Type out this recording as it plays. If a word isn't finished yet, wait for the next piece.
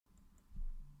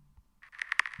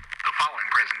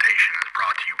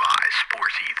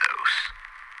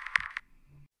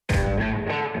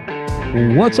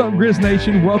What's up, Grizz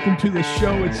Nation? Welcome to the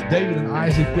show. It's David and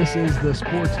Isaac. This is the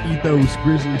Sports Ethos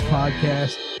Grizzlies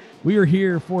podcast. We are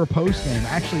here for a post game,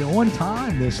 actually on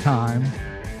time this time.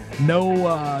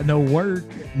 No work,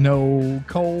 no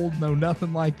cold, no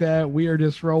nothing like that. We are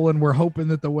just rolling. We're hoping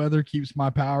that the weather keeps my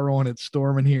power on. It's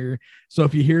storming here, so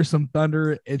if you hear some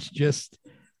thunder, it's just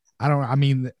I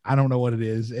don't know what it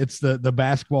is. It's the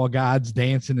basketball gods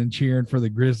dancing and cheering for the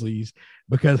Grizzlies,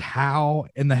 because how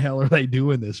in the hell are they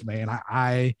doing this, man?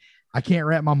 I can't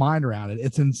wrap my mind around it.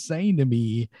 It's insane to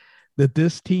me that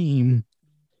this team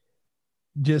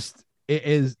just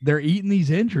they're eating these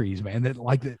injuries, man. That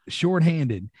like the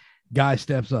shorthanded guy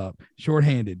steps up,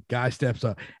 shorthanded guy steps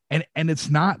up, and it's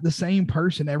not the same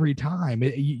person every time.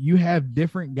 You have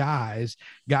different guys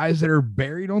that are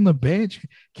buried on the bench.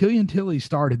 Killian Tilly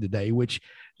started today, which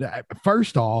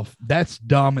first off, that's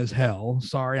dumb as hell.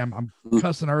 Sorry, I'm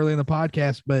cussing early in the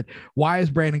podcast, but why is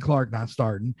Brandon Clark not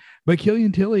starting? But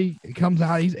Killian Tilly comes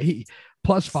out, he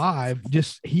 +5,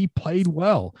 just he played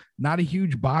well. Not a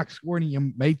huge box score, and he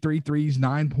made 3 threes,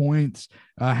 9 points,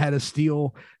 had a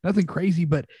steal, nothing crazy,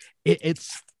 but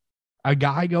it's a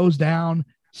guy goes down,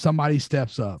 somebody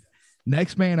steps up.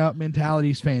 Next man up mentality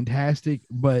is fantastic,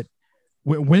 but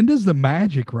when does the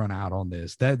magic run out on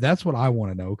this? That's what I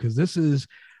want to know, because this is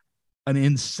an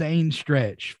insane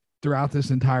stretch throughout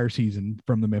this entire season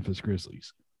from the Memphis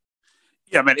Grizzlies.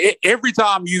 Yeah, man, every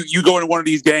time you go into one of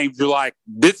these games, you're like,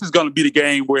 this is going to be the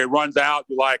game where it runs out.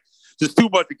 You're like, just too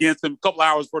much against them. A couple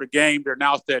hours for the game, they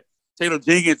announced that Taylor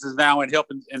Jenkins is now in health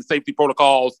and safety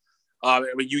protocols.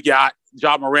 You got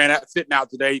Ja Morant sitting out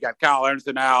today. You got Kyle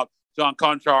Anderson out, John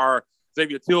Conchar,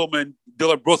 Xavier Tillman,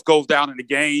 Dillon Brooks goes down in the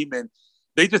game, and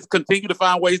they just continue to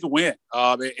find ways to win.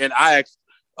 And I asked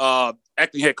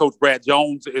acting head coach Brad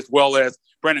Jones as well as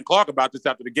Brandon Clark about this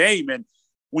after the game. And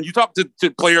when you talk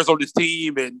to players on this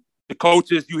team and the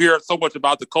coaches, you hear so much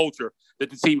about the culture that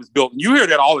the team is built. And you hear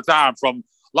that all the time from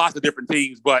lots of different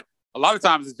teams, but a lot of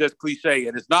times it's just cliche,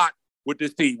 and it's not with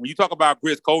this team. When you talk about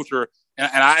Grizz culture, and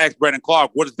I asked Brandon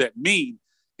Clark, what does that mean?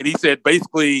 And he said,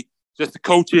 basically, just the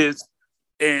coaches,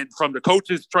 and from the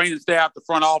coaches, training staff, the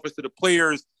front office, to the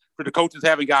players, for the coaches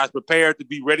having guys prepared to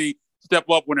be ready to step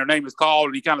up when their name is called.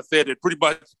 And he kind of said that pretty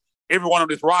much everyone on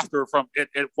this roster from at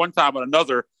one time or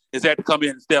another has had to come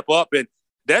in and step up. And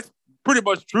that's pretty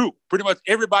much true. Pretty much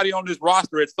everybody on this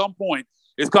roster at some point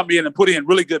has come in and put in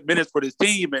really good minutes for this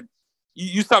team. And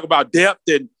you talk about depth,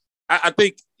 and I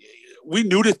think we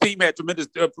knew this team had tremendous,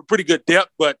 pretty good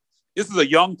depth, but this is a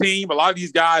young team. A lot of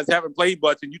these guys haven't played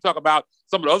much, and you talk about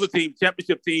some of the other teams,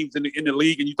 championship teams in the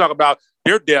league, and you talk about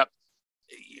their depth.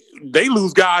 They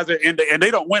lose guys, and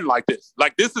they don't win like this.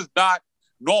 Like, this is not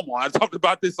normal. I talked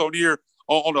about this on here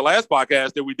on the last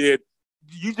podcast that we did.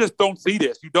 You just don't see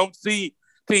this. You don't see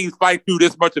teams fight through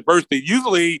this much adversity.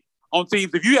 Usually on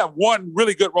teams, if you have one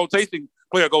really good rotation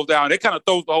player goes down, it kind of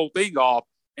throws the whole thing off.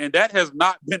 And that has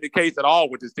not been the case at all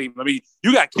with this team. I mean,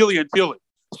 you got Killian Tilly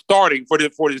starting for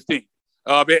this team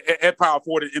at power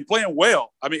forward and playing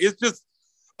well. I mean, it's just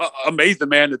amazing,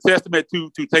 man. The testament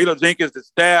to Taylor Jenkins, the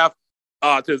staff,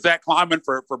 to Zach Kleiman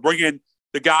for bringing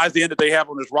the guys in that they have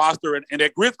on this roster. And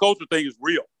that Grizz culture thing is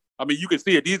real. I mean, you can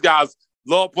see it. These guys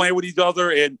love playing with each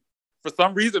other. And for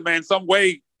some reason, man, some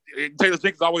way, Taylor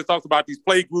Jenkins always talks about these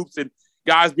play groups and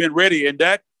guys being ready. And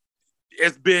that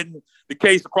has been the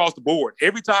case across the board.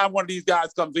 Every time one of these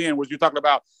guys comes in, which you're talking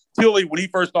about Tilly when he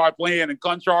first started playing, and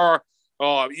Conchar,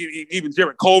 even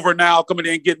Jarrett Culver now coming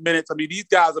in getting minutes. I mean, these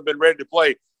guys have been ready to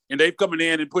play, and they've coming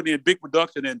in and putting in big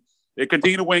production, and they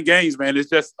continue to win games, man. It's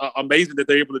just amazing that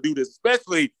they're able to do this,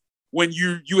 especially when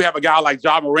you have a guy like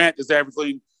Ja Morant that's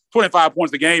averaging 25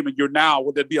 points a game, and you're now,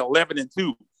 would that be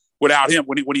 11-2 without him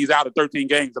when he's out of 13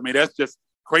 games? I mean, that's just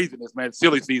craziness, man. It's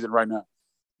silly season right now.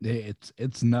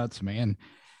 It's nuts, man.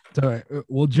 So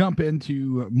we'll jump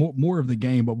into more of the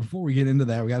game, but before we get into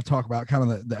that, we got to talk about kind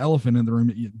of the elephant in the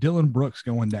room. Dillon Brooks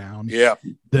going down. Yeah.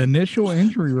 The initial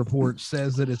injury report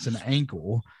says that it's an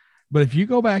ankle, but if you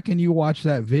go back and you watch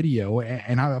that video,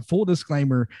 and I have a full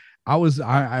disclaimer,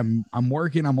 I'm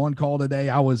working, I'm on call today.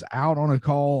 I was out on a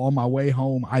call on my way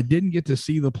home. I didn't get to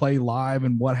see the play live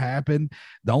and what happened.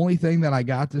 The only thing that I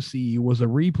got to see was a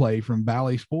replay from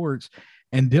Valley Sports.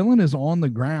 And Dillon is on the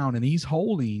ground, and he's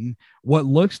holding what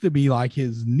looks to be like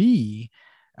his knee.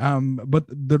 But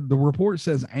the report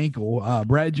says ankle.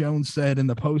 Brad Jones said in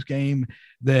the post game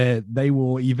that they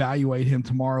will evaluate him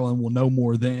tomorrow and will know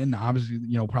more then. Obviously,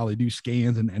 probably do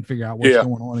scans and figure out what's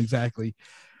going on exactly.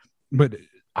 But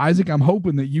Isaac, I'm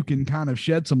hoping that you can kind of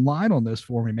shed some light on this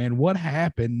for me, man. What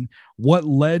happened? What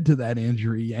led to that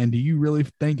injury? And do you really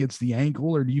think it's the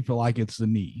ankle, or do you feel like it's the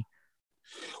knee?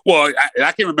 Well,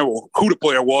 I can't remember who the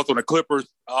player was on the Clippers.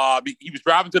 He was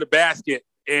driving to the basket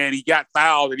and he got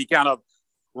fouled and he kind of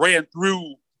ran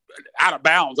through out of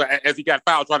bounds as he got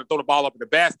fouled trying to throw the ball up in the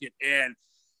basket. And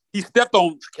he stepped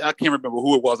on, I can't remember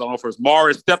who it was. I don't know if it was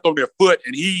Morris, stepped on their foot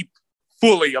and he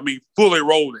fully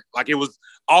rolled it. Like it was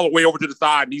all the way over to the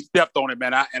side and he stepped on it,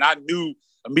 man. And I knew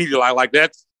immediately, like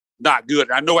that's not good.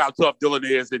 And I know how tough Dillon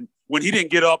is. And when he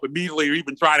didn't get up immediately or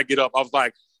even try to get up, I was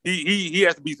like, he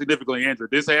has to be significantly injured.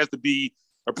 This has to be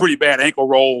a pretty bad ankle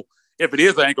roll if it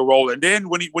is an ankle roll. And then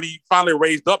when he finally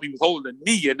raised up, he was holding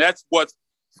the knee, and that's what's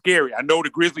scary. I know the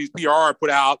Grizzlies PR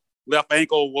put out left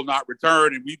ankle will not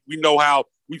return, and we know how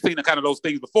we've seen the kind of those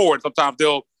things before, and sometimes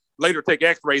they'll later take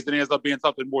x-rays and it ends up being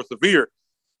something more severe.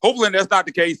 Hopefully that's not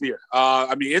the case here.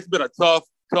 It's been a tough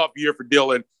year for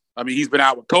Dillon. He's been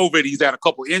out with COVID. He's had a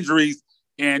couple injuries,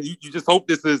 and you just hope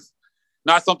this is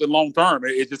not something long-term.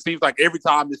 It just seems like every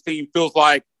time this team feels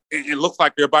like it looks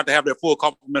like they're about to have their full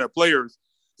complement of players,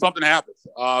 something happens.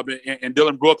 And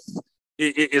Dillon Brooks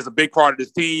is a big part of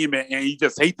this team, and you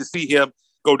just hate to see him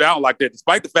go down like that,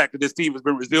 despite the fact that this team has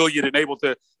been resilient and able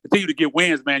to continue to get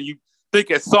wins, man. You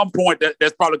think at some point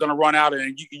that's probably going to run out,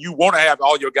 and you want to have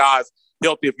all your guys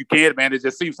healthy if you can, man. It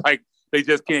just seems like they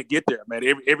just can't get there, man.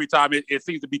 Every time it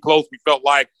seems to be close. We felt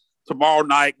like tomorrow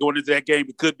night going into that game,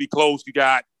 it could be close. You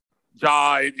got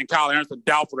Ja and Kyle Anderson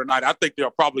doubtful tonight. I think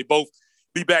they'll probably both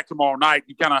be back tomorrow night.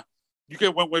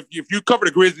 If you cover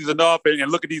the Grizzlies enough and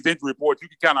look at these injury reports, you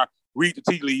can kind of read the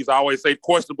tea leaves. I always say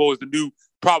questionable is the new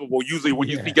probable. Usually when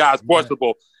you see guys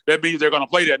questionable, that means they're going to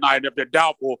play that night. And if they're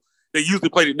doubtful, they usually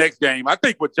play the next game. I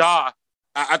think with Ja,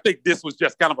 I think this was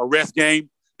just kind of a rest game.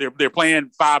 They're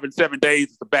playing 5 and 7 days.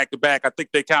 It's a back-to-back. I think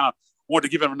they kind of wanted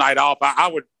to give him a night off. I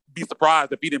would be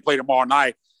surprised if he didn't play tomorrow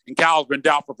night. And Kyle's been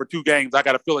doubtful for 2 games. I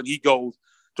got a feeling he goes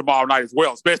tomorrow night as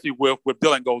well, especially with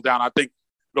Dillon goes down. I think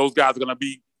those guys are going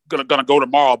to go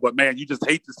tomorrow. But, man, you just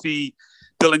hate to see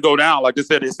Dillon go down. Like I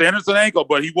said, it's Anderson ankle,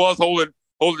 but he was holding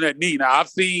that knee. Now, I've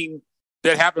seen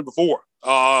that happen before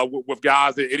with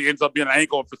guys. It ends up being an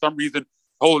ankle, and for some reason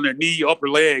holding their knee, upper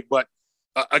leg. But,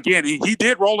 again, he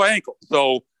did roll an ankle.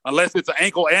 So unless it's an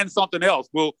ankle and something else,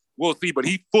 we'll see. But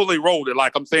he fully rolled it,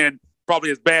 like I'm saying,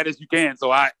 probably as bad as you can.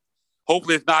 So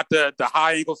hopefully it's not the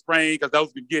high ankle sprain, because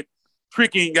those can get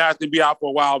tricky and guys can be out for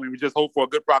a while. We just hope for a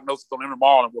good prognosis on him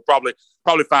tomorrow, and we'll probably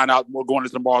find out more going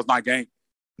into tomorrow's night game.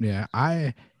 Yeah,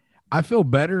 I feel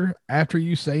better after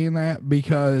you saying that,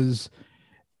 because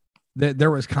there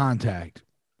was contact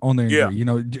on the injury.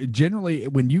 Yeah. Generally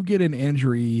when you get an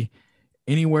injury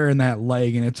anywhere in that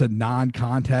leg and it's a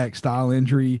non-contact style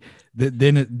injury,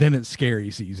 then it's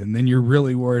scary season. Then you're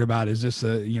really worried about, is this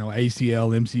a ACL,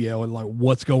 MCL, and like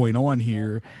what's going on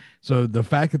here. So the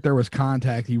fact that there was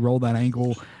contact, he rolled that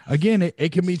ankle again.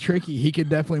 It can be tricky. He could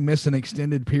definitely miss an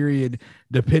extended period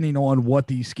depending on what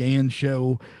these scans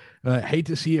show. Hate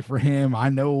to see it for him. I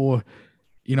know,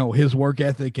 his work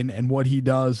ethic and what he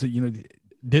does,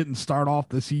 didn't start off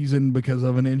the season because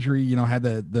of an injury, had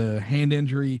the hand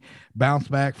injury, bounced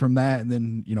back from that, and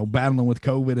then, battling with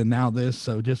COVID and now this.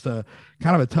 So just a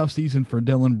kind of a tough season for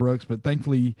Dillon Brooks, but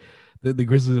thankfully the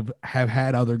Grizzlies have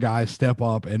had other guys step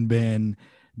up and been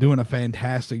doing a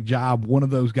fantastic job. One of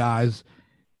those guys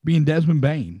being Desmond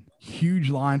Bane. Huge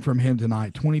line from him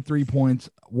tonight, 23 points,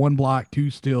 1 block, 2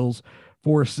 steals,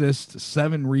 4 assists,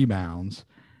 7 rebounds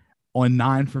on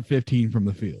 9 for 15 from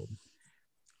the field.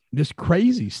 Just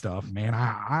crazy stuff, man.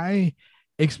 I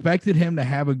expected him to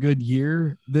have a good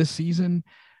year this season.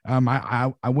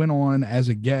 I went on as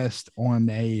a guest on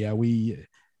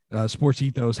Sports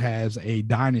Ethos has a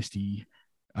Dynasty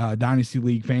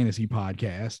League fantasy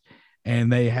podcast,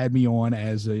 and they had me on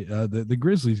as the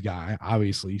Grizzlies guy,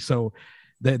 obviously. So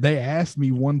they asked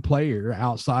me one player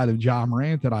outside of Ja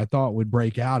Morant that I thought would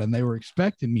break out, and they were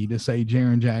expecting me to say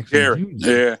Jaren Jackson Jr.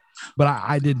 Yeah. But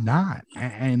I did not.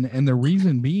 And the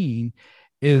reason being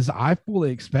is I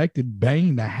fully expected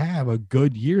Bane to have a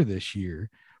good year this year,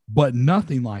 but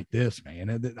nothing like this,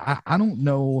 man. I don't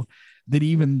know that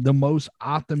even the most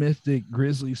optimistic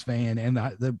Grizzlies fan and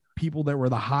the people that were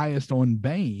the highest on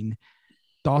Bane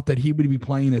thought that he would be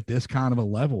playing at this kind of a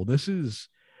level. This is,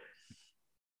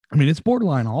 it's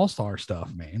borderline all-star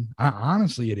stuff, man.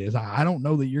 Honestly, it is. I don't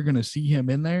know that you're going to see him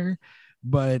in there,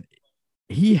 but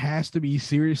he has to be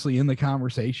seriously in the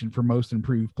conversation for most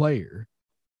improved player.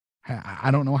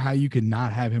 I don't know how you could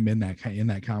not have him in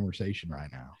that conversation right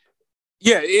now.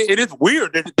 Yeah, it is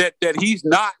weird that he's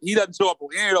not. He doesn't show up on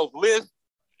any of those lists.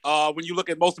 When you look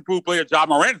at most improved player, Ja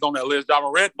Morant is on that list. Ja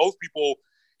Morant, most people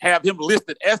have him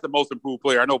listed as the most improved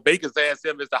player. I know Baker's has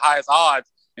him as the highest odds,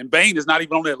 and Bane is not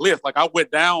even on that list. Like, I went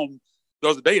down the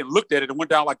other day and looked at it and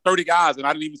went down like 30 guys, and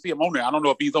I didn't even see him on there. I don't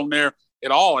know if he's on there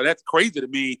at all, and that's crazy to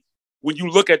me when you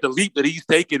look at the leap that he's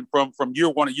taken from year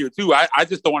one to year two. I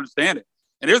just don't understand it.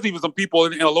 And there's even some people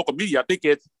in the local media, I think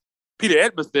it's Peter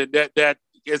Edmondson, that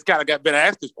has kind of been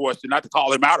asked this question, not to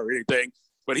call him out or anything,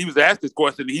 but he was asked this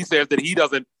question, and he says that he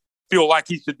doesn't feel like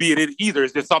he should be in it either.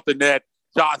 It's just something that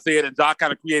Ja said, and Ja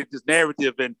kind of created this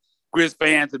narrative, and Grizz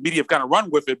fans and media have kind of run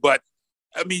with it. But,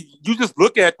 I mean, you just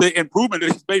look at the improvement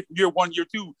that he's made from year one, year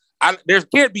two. There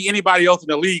can't be anybody else in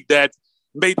the league that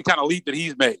made the kind of leap that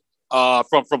he's made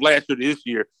from last year to this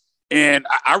year. And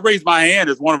I raised my hand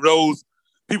as one of those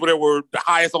people that were the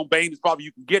highest on Bane as probably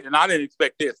you can get, and I didn't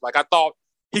expect this. Like, I thought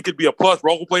he could be a plus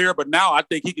role player, but now I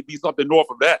think he could be something north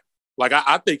of that. Like,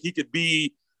 I think he could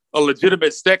be a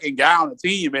legitimate second guy on the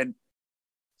team. And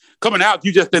coming out,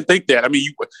 you just didn't think that. I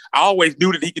mean, I always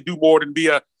knew that he could do more than be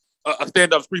a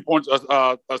stand-up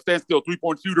a standstill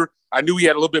three-point shooter. I knew he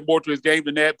had a little bit more to his game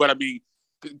than that. But, I mean,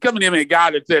 coming in a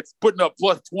guy that's putting up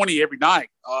plus 20 every night,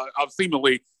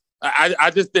 seemingly,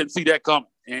 I just didn't see that coming.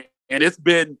 And it's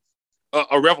been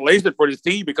a revelation for this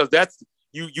team, because that's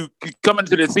you come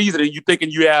into the season and you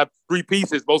thinking you have three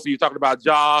pieces. Most of you talking about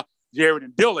Ja, Jared,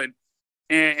 and Dylan.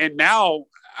 And now,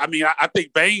 I mean, I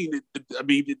think Bane, I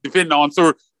mean, depending on,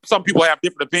 some people have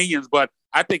different opinions, but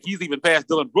I think he's even past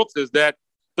Dylan Brooks as that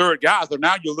third guy. So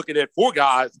now you're looking at four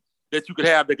guys that you could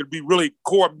have that could be really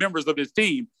core members of this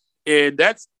team. And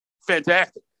that's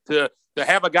fantastic to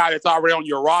have a guy that's already on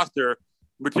your roster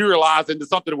materialize into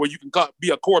something where you can be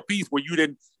a core piece where you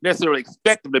didn't necessarily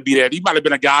expect him to be there. He might have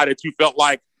been a guy that you felt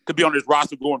like could be on this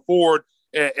roster going forward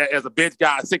as a bench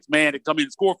guy, a six man, to come in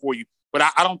and score for you. But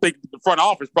I don't think the front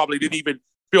office probably didn't even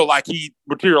feel like he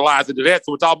materialized into that.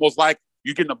 So it's almost like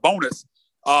you're getting a bonus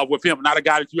with him, not a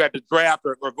guy that you had to draft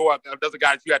or go out. Does a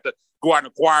guy that you had to go out and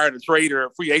acquire in a trade or a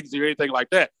free agency or anything like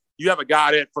that. You have a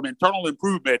guy that from internal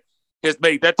improvement has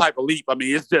made that type of leap. I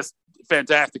mean, it's just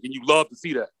fantastic, and you love to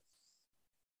see that.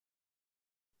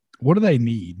 What do they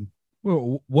need?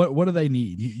 Well, what do they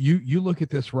need? You look at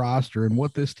this roster and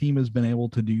what this team has been able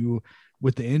to do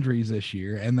with the injuries this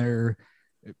year, and they're,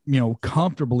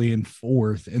 comfortably in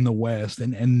fourth in the West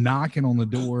and knocking on the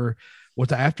door.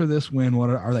 What's after this win?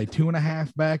 What are they,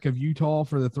 2.5 back of Utah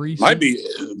for the 3 seed?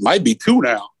 Might be 2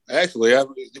 now. Actually, I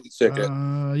check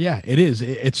that. Yeah, it is.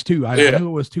 It's 2. I knew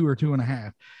it was 2 or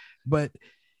 2.5. But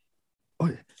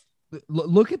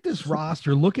look at this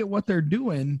roster. Look at what they're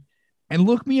doing, and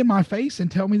look me in my face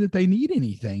and tell me that they need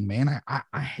anything, man.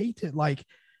 I hate it. Like,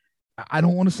 I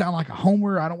don't want to sound like a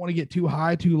homer. I don't want to get too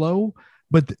high, too low.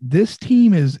 But this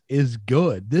team is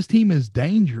good. This team is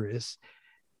dangerous.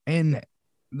 And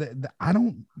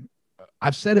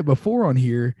I've said it before on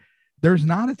here. There's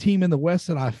not a team in the West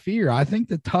that I fear. I think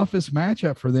the toughest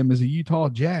matchup for them is the Utah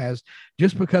Jazz,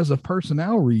 just because of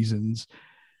personnel reasons.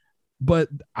 But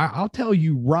I'll tell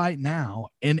you right now,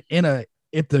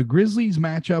 if the Grizzlies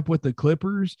match up with the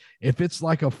Clippers, if it's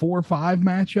like a 4-5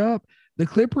 matchup, the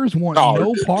Clippers want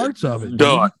no parts of it.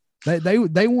 Done.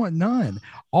 They want none.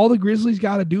 All the Grizzlies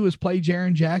got to do is play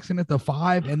Jaren Jackson at the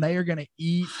 5, and they are going to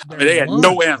eat. They had lunch,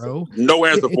 no answer. bro. No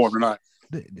answer for him tonight.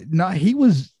 No, he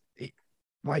was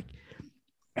like,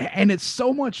 and it's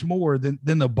so much more than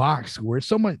the box score. It's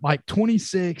so much like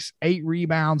 26, 8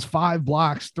 rebounds, 5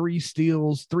 blocks, 3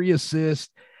 steals, 3 assists,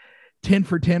 10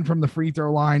 for 10 from the free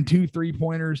throw line, 2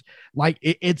 3-pointers. Like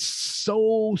it's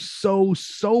so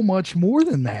much more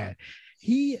than that.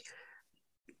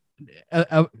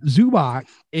 Zubac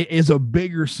is a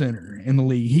bigger center in the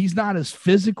league. He's not as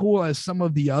physical as some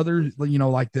of the others,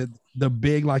 like the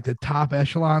big, like the top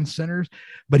echelon centers,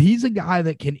 but he's a guy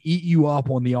that can eat you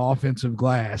up on the offensive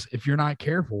glass if you're not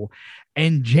careful.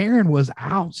 And Jaren was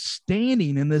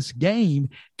outstanding in this game,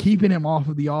 keeping him off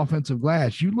of the offensive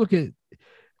glass. You look at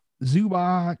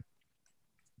Zubac,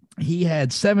 he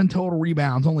had 7 total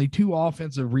rebounds, only 2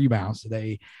 offensive rebounds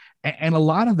today. And a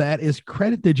lot of that is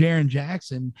credit to Jaren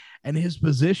Jackson and his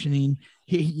positioning.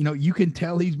 You can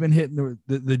tell he's been hitting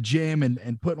the gym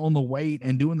and putting on the weight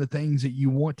and doing the things that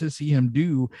you want to see him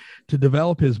do to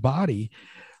develop his body.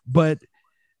 But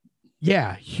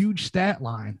yeah, huge stat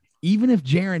line. Even if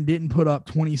Jaren didn't put up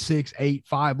 26, 8,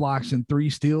 5 blocks and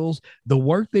 3 steals, the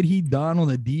work that he done on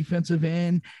the defensive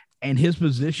end and his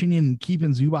positioning and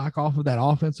keeping Zubac off of that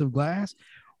offensive glass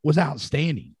was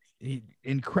outstanding.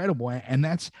 Incredible. And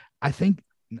that's, I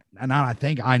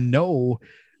know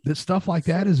that stuff like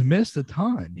that is missed a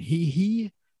ton.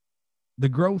 The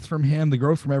growth from him, the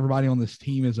growth from everybody on this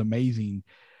team is amazing.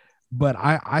 But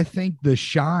I think the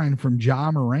shine from Ja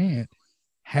Morant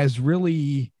has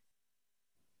really,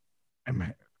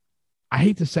 I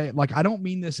hate to say it, like, I don't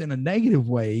mean this in a negative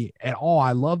way at all.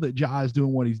 I love that Ja is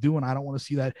doing what he's doing. I don't want to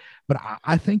see that. But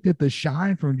I think that the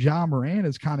shine from Ja Morant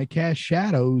has kind of cast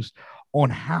shadows on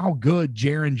how good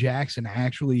Jaren Jackson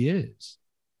actually is.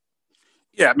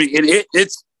 Yeah, I mean,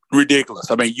 it's ridiculous.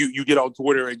 I mean, you get on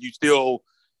Twitter and you still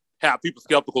have people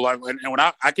skeptical. And when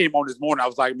I came on this morning, I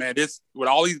was like, man, this, with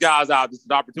all these guys out, this is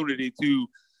an opportunity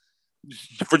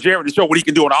for Jaren to show what he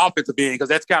can do on the offensive end, because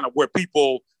that's kind of where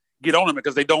people get on him,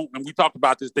 because they don't, and we talked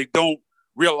about this, they don't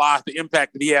realize the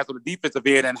impact that he has on the defensive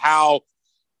end, and how,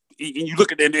 and you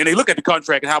look at, and they look at the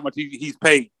contract and how much he's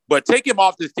paid. But take him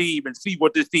off this team and see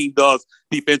what this team does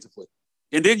defensively.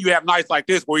 And then you have nights like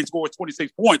this where he scores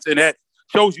 26 points, and that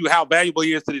shows you how valuable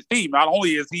he is to this team. Not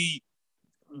only is he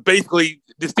basically,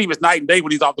 this team is night and day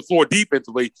when he's off the floor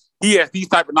defensively, he has these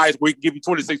type of nights where he can give you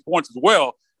 26 points as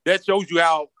well. That shows you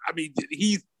how, I mean,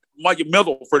 he's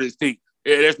monumental for this team.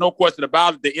 There's no question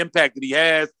about it, the impact that he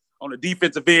has on the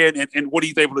defensive end and what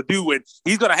he's able to do. And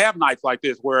he's going to have nights like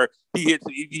this where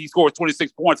he scores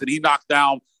 26 points and he knocks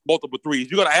down multiple threes.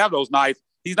 You're going to have those nights.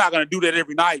 He's not going to do that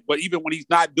every night, but even when he's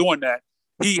not doing that,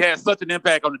 he has such an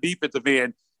impact on the defensive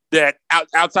end that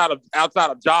outside of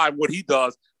Ja and what he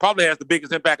does, probably has the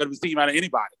biggest impact on his team out of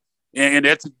anybody. And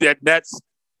that's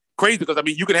crazy, because, I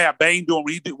mean, you can have Bane doing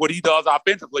what he does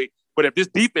offensively, but if this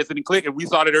defense isn't clicking, we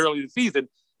saw it early in the season,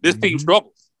 this team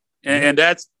struggles. And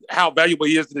that's how valuable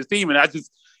he is to this team. And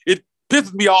it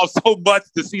pisses me off so much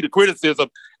to see the criticism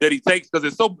that he takes, because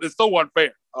it's so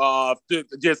unfair.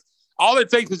 Just all it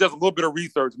takes is just a little bit of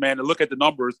research, man, to look at the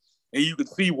numbers, and you can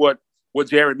see what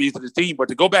Jaren means to this team. But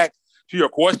to go back to your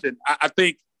question, I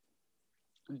think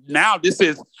now this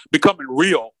is becoming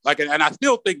real. Like, and I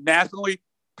still think nationally,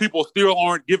 people still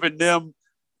aren't giving them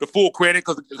the full credit,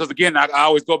 because again, I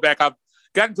always go back. I've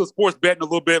gotten into sports betting a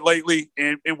little bit lately,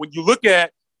 and when you look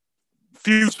at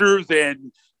futures,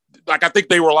 and like, I think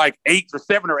they were like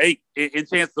 7 or 8 in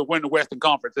chance to win the Western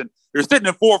Conference, and they're sitting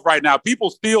in 4th right now.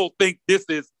 People still think this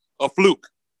is a fluke.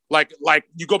 Like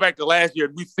you go back to last year,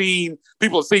 and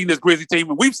people have seen this Grizzly team,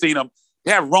 and we've seen them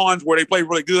have runs where they play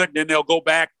really good, and then they'll go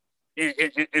back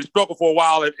and struggle for a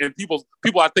while. And people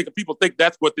think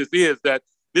that's what this is, that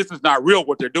this is not real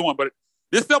what they're doing. But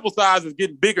this sample size is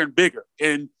getting bigger and bigger.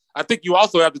 And I think you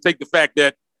also have to take the fact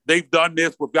that they've done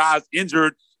this with guys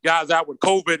injured, guys out with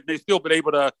COVID, and they've still been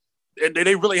able to, and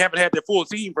they really haven't had their full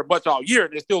team for much all year,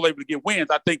 and they're still able to get wins.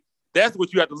 I think that's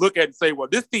what you have to look at and say, well,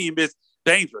 this team is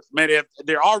dangerous, man.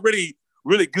 They're already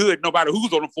really good no matter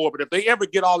who's on the floor, but if they ever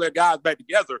get all their guys back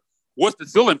together, what's the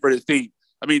ceiling for this team?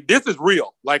 I mean, this is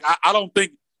real. Like, I don't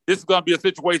think this is going to be a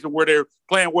situation where they're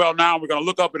playing well now, and we're going to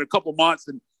look up in a couple months,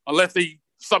 and unless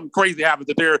something crazy happens,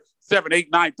 that they're 7,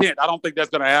 8, 9, 10. I don't think that's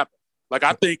going to happen. Like,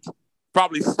 I think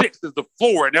probably 6 is the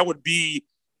floor, and that would be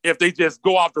if they just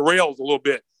go off the rails a little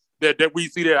bit, that we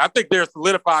see there. I think they're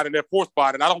solidified in their 4th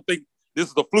spot, and I don't think this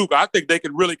is a fluke. I think they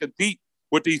can really compete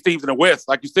with these teams in the West.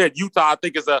 Like you said, Utah, I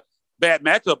think, is a bad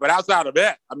matchup, but outside of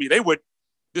that, I mean,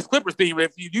 this Clippers team,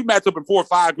 if you match up in 4 or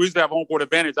 5, Grizzlies have home court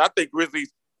advantage. I think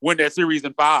Grizzlies win that series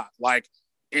in 5. Like,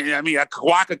 and I mean,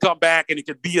 Kawhi could come back and it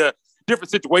could be a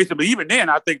different situation, but even then,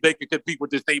 I think they could compete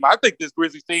with this team. I think this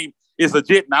Grizzlies team is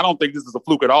legit, and I don't think this is a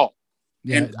fluke at all.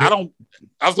 Yeah, and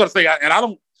I was going to say, and I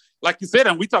don't, like you said,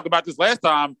 and we talked about this last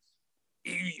time,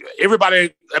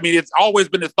 everybody, I mean, it's always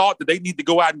been this thought that they need to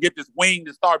go out and get this wing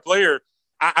and star player.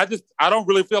 I don't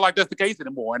really feel like that's the case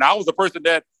anymore. And I was the person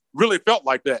that really felt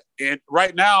like that. And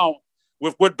right now,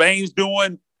 with what Bane's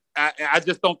doing, I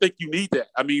just don't think you need that.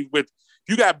 I mean, if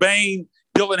you got Bane,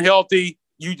 Dillon healthy,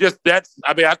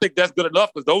 I think that's good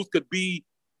enough, because those could be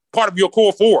part of your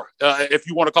core 4, if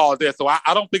you want to call it that. So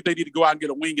I don't think they need to go out and get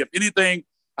a wing. If anything,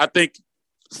 I think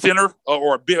center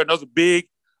or another big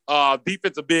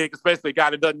defensive big, especially a guy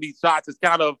that doesn't need shots, is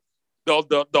kind of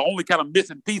the only kind of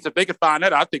missing piece. If they can find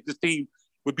that, I think this team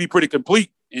would be pretty complete.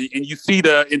 And you see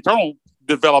the internal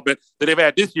development that they've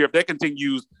had this year. If that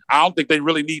continues, I don't think they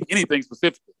really need anything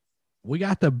specifically. We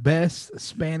got the best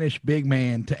Spanish big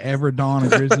man to ever don a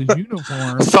Grizzlies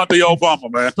uniform. Salty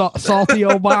Obama, man. Salty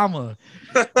Obama.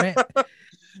 Man.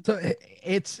 So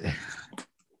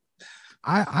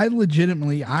I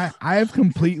legitimately, I have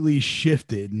completely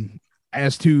shifted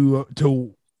as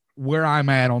to where I'm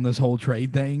at on this whole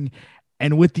trade thing.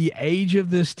 And with the age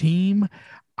of this team,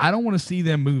 I don't want to see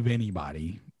them move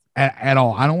anybody at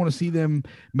all. I don't want to see them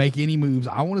make any moves.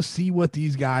 I want to see what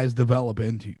these guys develop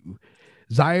into.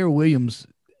 Zaire Williams,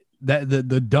 that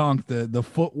the dunk, the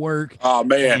footwork, oh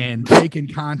man, and taking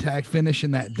contact,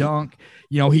 finishing that dunk.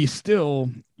 You know, he's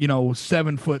still,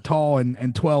 7 foot tall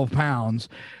and 12 pounds,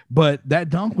 but that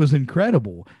dunk was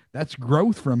incredible. That's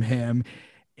growth from him.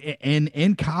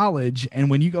 in college, and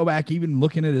when you go back, even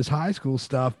looking at his high school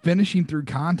stuff, finishing through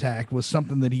contact was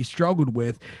something that he struggled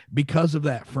with because of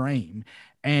that frame.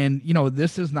 And,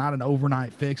 this is not an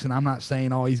overnight fix. And I'm not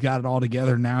saying, oh, he's got it all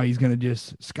together now, he's going to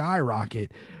just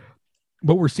skyrocket,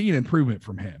 but we're seeing improvement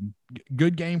from him.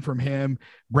 Good game from him.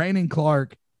 Brandon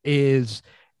Clarke is,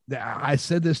 I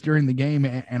said this during the game,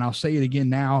 and I'll say it again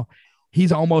now,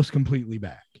 he's almost completely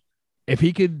back. If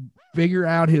he could figure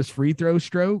out his free throw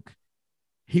stroke,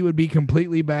 he would be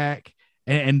completely back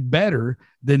and better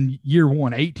than year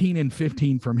one. 18 and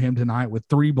 15 from him tonight with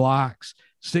 3 blocks,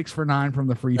 6 for 9 from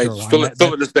the free throw line.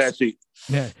 Fill it the stat sheet.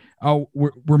 Yeah. Oh,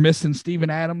 we're missing Steven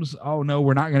Adams. Oh no,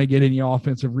 we're not going to get any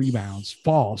offensive rebounds.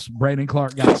 False. Brandon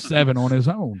Clarke got 7 on his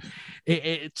own.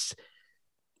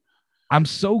 I'm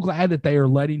so glad that they are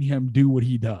letting him do what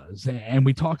he does. And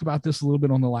we talked about this a little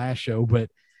bit on the last show,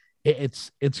 but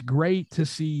it's great to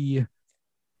see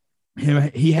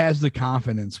him. He has the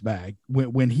confidence back.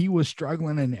 When he was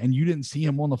struggling and you didn't see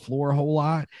him on the floor a whole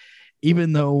lot,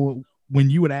 even though when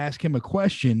you would ask him a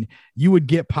question, you would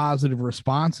get positive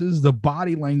responses. The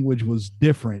body language was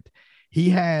different.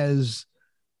 He has,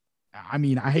 I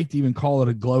hate to even call it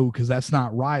a glow because that's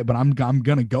not right, but I'm going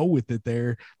to go with it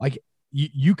there. Like,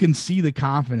 you can see the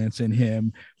confidence in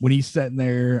him when he's sitting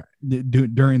there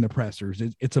during the pressers.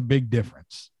 It's a big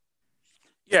difference.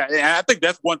 Yeah, and I think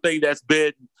that's one thing that's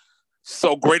been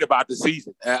so great about the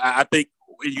season. I think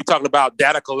when you talk about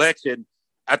data collection,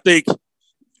 I think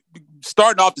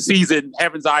starting off the season,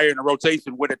 having Zaire in a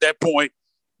rotation, when at that point,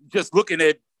 just looking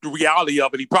at the reality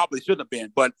of it, he probably shouldn't have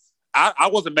been. But I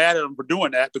wasn't mad at him for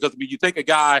doing that because, you take a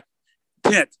guy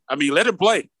 10th. Let him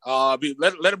play.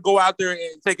 Let him go out there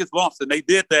and take his lumps, and they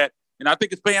did that, and I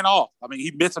think it's paying off.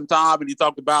 He missed some time, and he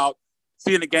talked about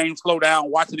seeing the game slow down,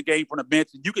 watching the game from the bench,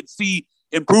 and you could see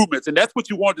improvements, and that's what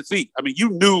you wanted to see. You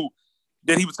knew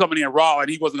that he was coming in raw, and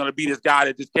he wasn't going to be this guy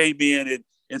that just came in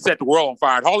and set the world on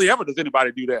fire. And hardly ever does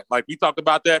anybody do that. Like we talked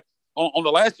about that on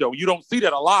the last show. You don't see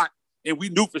that a lot, and we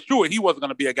knew for sure he wasn't going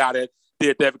to be a guy that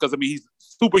did that because, he's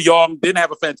super young, didn't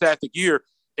have a fantastic year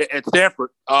at Stanford.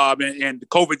 And the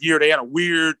COVID year, they had a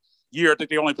weird year. I think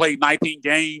they only played 19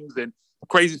 games and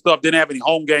crazy stuff. Didn't have any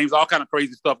home games, all kind of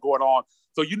crazy stuff going on.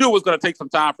 So you knew it was going to take some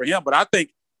time for him. But I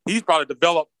think he's probably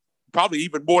developed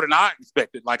even more than I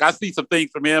expected. Like I see some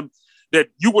things from him that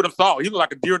you would have saw. He looked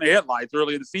like a deer in the headlights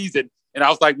early in the season. And I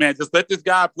was like, man, just let this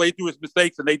guy play through his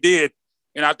mistakes. And they did.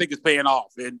 And I think it's paying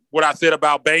off. And what I said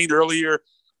about Bane earlier,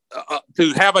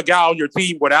 to have a guy on your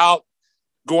team without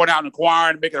going out and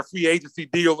acquiring, making a free agency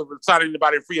deal, or signing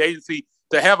anybody in free agency,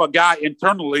 to have a guy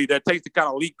internally that takes the kind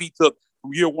of leap he took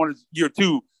from year one to year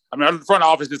two. The front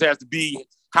office just has to be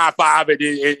high-five and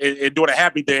doing a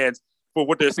happy dance for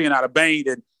what they're seeing out of Bane.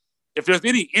 And if there's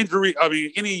any injury,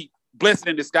 any blessing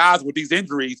in disguise with these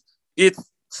injuries, it's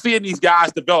seeing these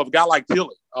guys develop. A guy like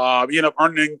Tilly end up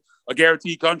earning a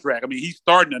guaranteed contract. He's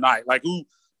starting tonight. Like, who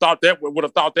thought that would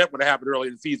have happened early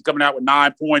in the season? Coming out with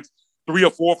 9 points, 3 or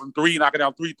 4 from 3, knocking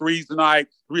down 3 threes tonight,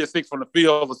 3 or 6 from the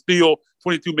field, a steal,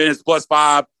 22 minutes plus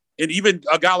 5. And even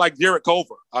a guy like Jarrett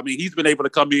Culver, he's been able to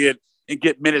come in and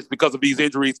get minutes because of these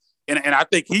injuries. And I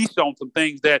think he's shown some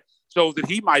things that shows that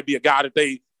he might be a guy that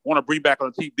they want to bring back on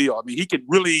a cheap deal. He can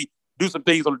really do some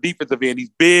things on the defensive end. He's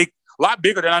big, a lot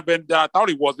bigger than I thought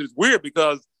he was. It's weird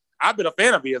because I've been a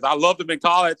fan of his. I loved him in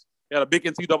college. He had a big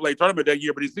NCAA tournament that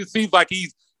year, but it seems like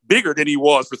he's bigger than he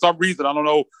was for some reason. I don't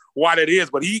know why that is,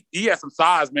 but he has some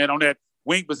size, man, on that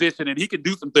wing position, and he can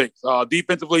do some things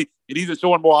defensively, and he's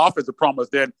showing more offensive promise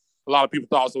than a lot of people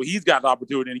thought. So he's got the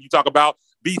opportunity. And you talk about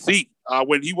BC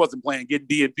when he wasn't playing, getting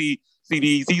DNP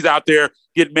CDs. He's out there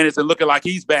getting minutes and looking like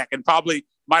he's back, and probably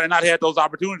might have not had those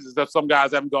opportunities if some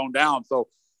guys haven't gone down. So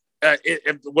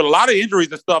with a lot of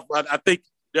injuries and stuff, I think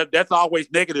that's always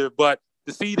negative. But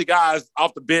to see the guys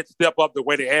off the bench step up the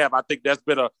way they have, I think that's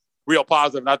been a real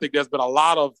positive. And I think there's been a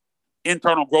lot of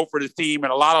internal growth for this team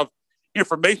and a lot of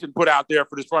information put out there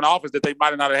for this front office that they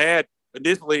might not have had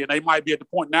initially. And they might be at the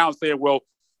point now saying, well,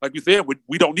 like you said,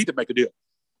 we don't need to make a deal.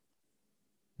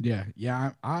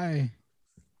 Yeah. I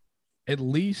at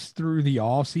least through the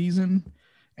off season,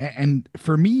 and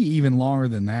for me, even longer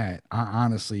than that,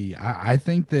 honestly, I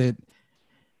think that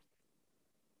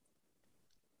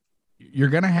you're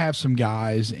going to have some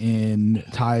guys in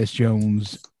Tyus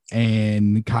Jones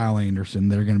and Kyle Anderson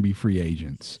that are going to be free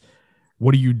agents.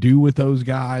 What do you do with those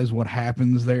guys? What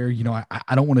happens there?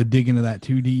 I don't want to dig into that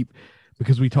too deep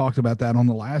because we talked about that on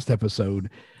the last episode.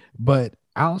 But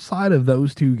outside of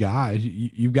those two guys,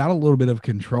 you've got a little bit of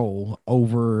control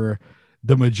over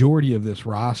the majority of this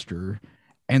roster.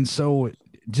 And so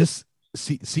just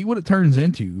see what it turns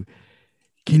into.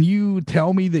 Can you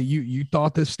tell me that you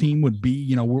thought this team would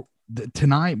be,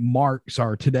 tonight marks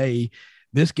are today.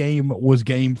 This game was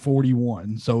game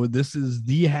 41. So this is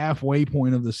the halfway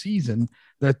point of the season.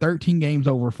 They're 13 games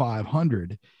over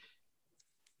 500.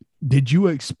 Did you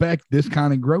expect this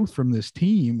kind of growth from this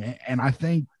team? And I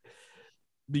think,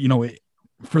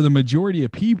 for the majority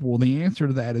of people, the answer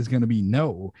to that is going to be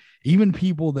no. Even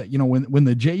people that, when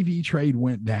the JV trade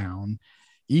went down,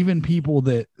 even people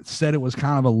that said it was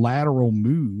kind of a lateral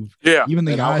move, even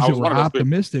the guys that were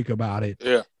optimistic about it,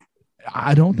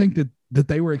 I don't think that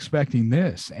they were expecting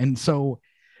this. And so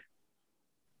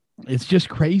it's just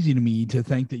crazy to me to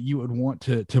think that you would want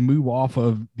to move off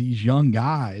of these young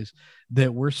guys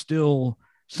that we're still,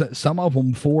 some of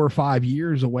them 4 or 5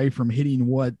 years away from hitting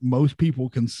what most people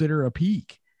consider a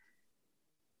peak.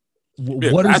 Go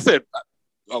ahead.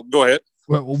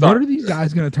 What are these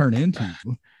guys going to turn into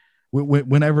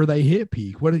whenever they hit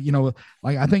peak?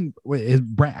 I think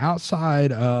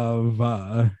outside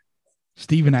of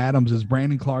Steven Adams, is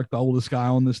Brandon Clark the oldest guy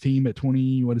on this team at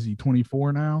 20? What is he,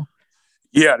 24 now?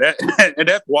 Yeah,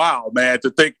 that's wild, man, to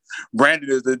think Brandon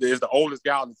is the oldest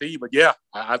guy on the team. But yeah,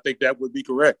 I think that would be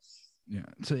correct. Yeah,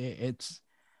 so it's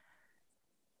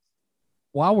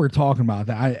while we're talking about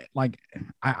that,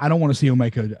 I don't want to see them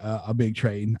make a big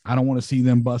trade. I don't want to see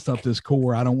them bust up this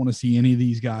core. I don't want to see any of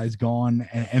these guys gone.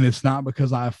 And it's not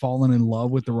because I've fallen in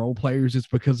love with the role players. It's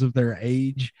because of their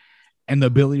age and the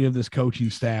ability of this coaching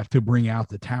staff to bring out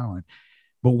the talent.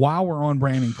 But while we're on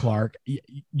Brandon Clark,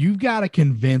 you've got to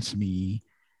convince me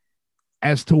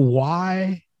as to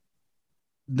why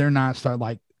they're not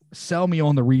sell me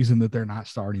on the reason that they're not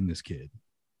starting this kid.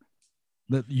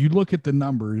 That you look at the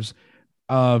numbers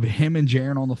of him and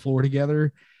Jaren on the floor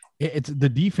together, it's the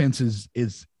defense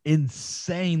is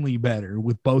insanely better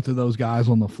with both of those guys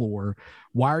on the floor.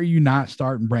 Why are you not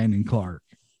starting Brandon Clark?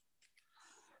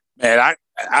 Man,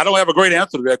 I don't have a great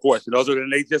answer to that question, other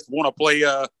than they just want to play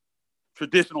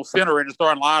traditional center in the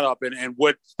starting lineup and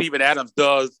what Steven Adams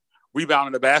does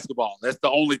rebounding the basketball. That's the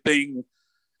only thing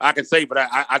I can say. But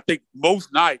I think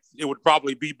most nights it would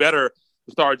probably be better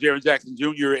to start Jaren Jackson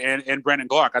Jr. and Brandon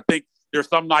Clark. I think there's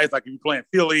some nights, like if you're playing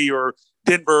Philly or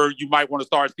Denver, you might want to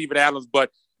start Steven Adams.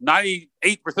 But 98%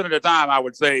 of the time, I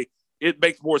would say it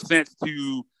makes more sense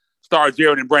to start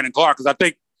Jaren and Brandon Clark, because I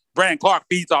think Brandon Clark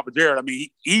feeds off of Jaren. I mean,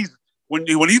 he's when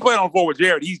he's playing on the floor with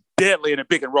Jaren, he's deadly in a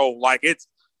pick and roll. Like, it's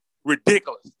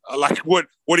ridiculous. Like what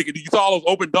he can do. You saw all those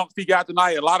open dunks he got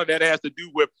tonight. A lot of that has to do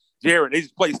with Jaren. They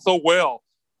just play so well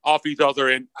off each other,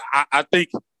 and I think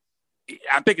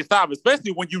it's time,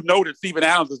 especially when you know that Steven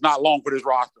Adams is not long for this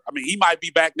roster. I mean, he might be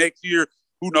back next year.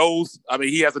 Who knows? I mean,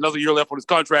 he has another year left on his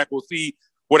contract. We'll see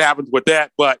what happens with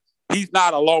that. But he's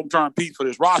not a long-term piece for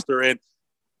this roster. And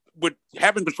with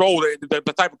having control of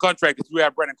the type of contract that you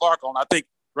have Brandon Clark on, I think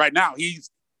right now you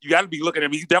got to be looking at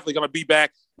him. He's definitely going to be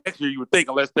back next year, you would think,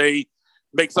 unless they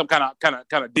make some kind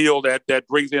of deal that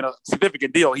brings in a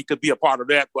significant deal. He could be a part of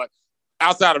that. But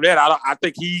outside of that, I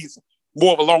think he's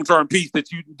more of a long-term piece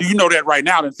that you know that right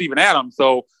now than Steven Adams.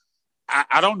 So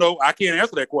I don't know. I can't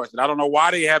answer that question. I don't know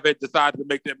why they haven't decided to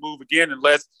make that move again,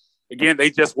 unless, again, they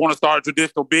just want to start a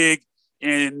traditional big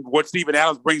and what Steven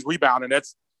Adams brings rebounding.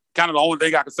 That's kind of the only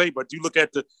thing I can say. But you look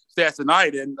at the stats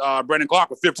tonight, and Brandon Clark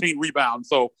with 15 rebounds.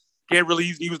 So can't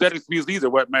really use that excuse either.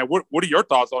 What are your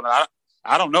thoughts on it?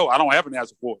 I don't know. I don't have an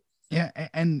answer for it. Yeah,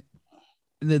 and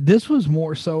this was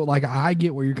more so like, I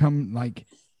get where you're coming. Like,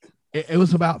 it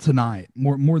was about tonight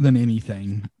more than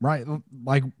anything, right?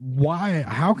 Like, why?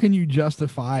 How can you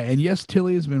justify? And yes,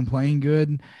 Tilly has been playing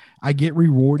good. I get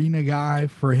rewarding a guy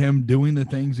for him doing the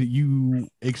things that you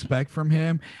expect from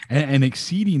him and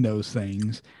exceeding those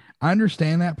things. I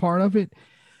understand that part of it,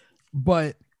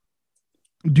 but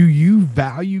do you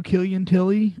value Killian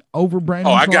Tilly over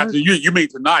Brandon Clark? I got you. You mean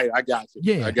tonight? I got you.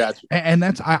 Yeah, I got you. And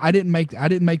that's I didn't make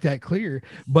that clear,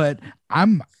 but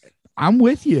I'm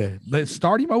with you. Let's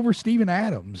start him over Steven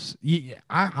Adams.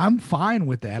 I'm fine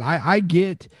with that. I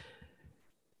get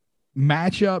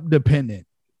matchup dependent.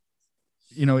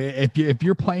 You know, if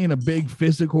you're playing a big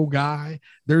physical guy,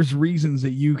 there's reasons that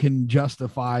you can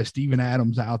justify Steven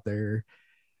Adams out there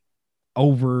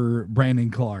over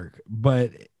Brandon Clark.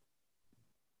 But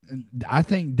I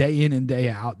think day in and day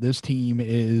out, this team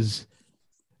is,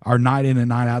 or night in and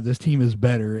night out, this team is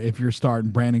better if you're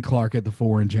starting Brandon Clark at the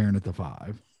 4 and Jaren at the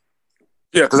 5.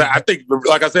 Yeah, because I think,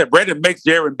 like I said, Brandon makes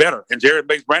Jaren better, and Jaren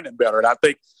makes Brandon better. And I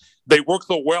think they work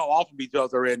so well off of each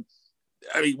other. And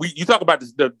I mean, you talk about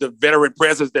the veteran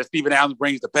presence that Steven Adams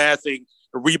brings, the passing,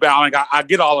 the rebounding. I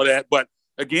get all of that. But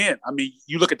again, I mean,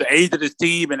 you look at the age of this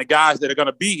team and the guys that are going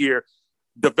to be here,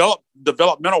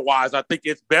 developmental wise, I think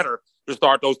it's better to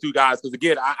start those two guys. Because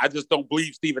again, I just don't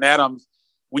believe Steven Adams.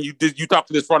 When you talk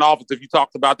to this front office, if you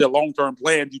talked about their long-term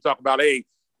plans, you talk about, hey,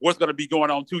 what's going to be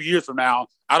going on 2 years from now.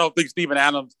 I don't think Steven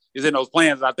Adams is in those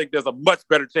plans. And I think there's a much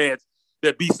better chance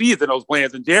that BC is in those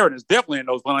plans, and Jaren is definitely in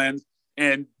those plans.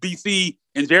 And BC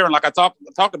and Jaren, like I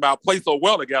talked about, play so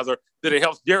well together that it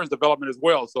helps Jaren's development as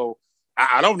well. So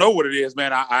I don't know what it is,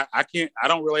 man. I can't. I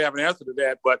don't really have an answer to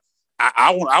that, but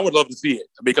I would love to see it,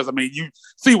 because I mean, you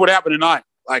see what happened tonight,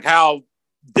 like how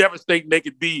devastating they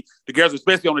could be together,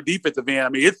 especially on the defensive end. I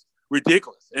mean, it's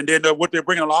ridiculous. And then what they're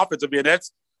bringing on the offensive end,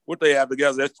 that's what they have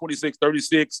together. That's 26,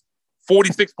 36,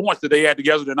 46 points that they had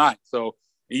together tonight. So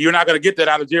you're not going to get that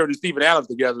out of Jaren and Steven Adams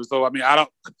together. So I mean, I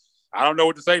don't know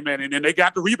what to say, man. And then they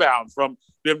got the rebounds from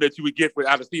them that you would get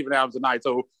out of Steven Adams tonight.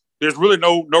 So there's really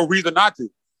no reason not to.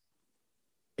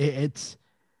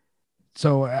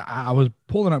 So I was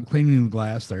pulling up Cleaning the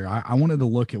Glass there. I wanted to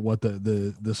look at what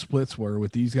the splits were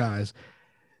with these guys.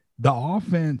 The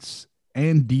offense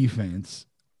and defense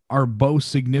are both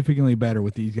significantly better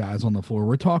with these guys on the floor.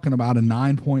 We're talking about a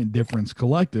 9-point difference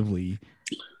collectively,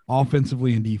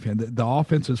 offensively and defense. The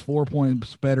offense is 4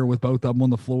 points better with both of them on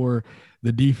the floor.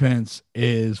 The defense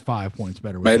is 5 points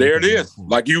better. Man, there it is.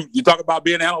 Like you talk about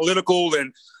being analytical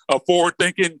and a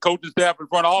forward-thinking coaching staff in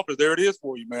front office. There it is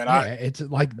for you, man. Yeah, it's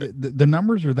like the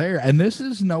numbers are there, and this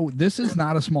is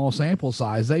not a small sample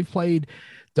size. They've played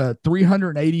the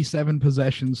 387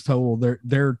 possessions total.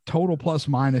 Their total plus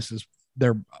minus is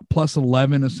they're plus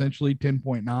 11, essentially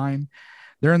 10.9.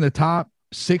 They're in the top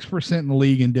 6% in the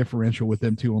league in differential with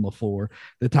them two on the floor.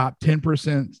 The top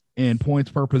 10% in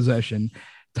points per possession.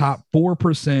 Top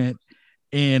 4%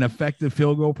 in effective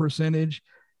field goal percentage,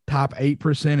 top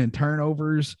 8% in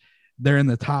turnovers. They're in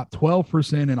the top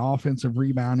 12% in offensive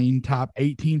rebounding, top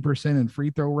 18% in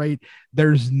free throw rate.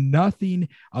 There's nothing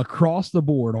across the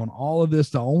board on all of this.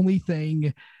 The only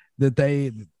thing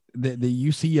that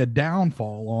you see a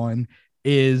downfall on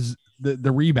is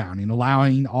the rebounding,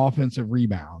 allowing offensive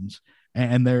rebounds.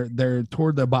 And they're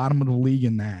toward the bottom of the league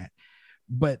in that.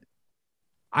 But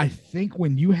I think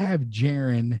when you have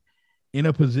Jaren in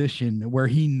a position where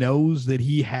he knows that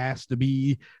he has to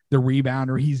be the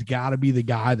rebounder, he's got to be the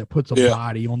guy that puts a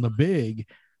body on the big.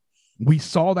 We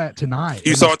saw that tonight.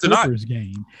 You saw it tonight.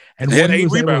 Game. And what he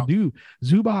was able to do,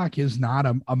 Zubac is not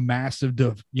a massive,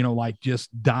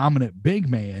 just dominant big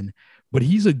man, but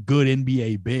he's a good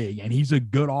NBA big, and he's a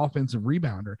good offensive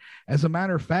rebounder. As a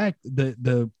matter of fact,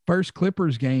 the first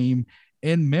Clippers game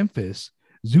in Memphis,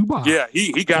 Zubac. Yeah,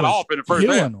 he got off in the first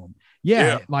half.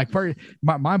 Yeah, like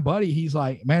my buddy, he's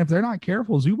like, man, if they're not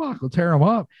careful, Zubac will tear them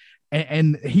up.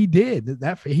 And he did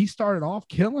that. He started off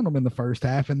killing them in the first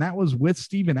half, and that was with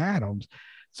Steven Adams.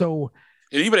 So,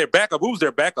 and even their backup, who was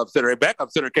their backup center? Their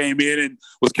backup center came in and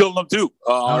was killing them too.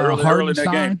 Early in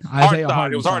that game.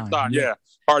 Hartenstein. It was Hartenstein. Yeah.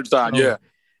 Hartenstein. So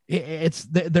yeah.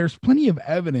 There's plenty of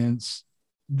evidence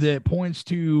that points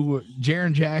to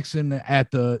Jaren Jackson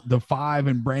at the 5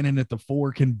 and Brandon at the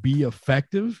 4 can be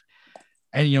effective.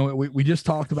 And, we just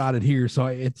talked about it here. So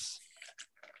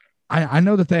I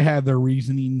know that they have their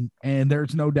reasoning, and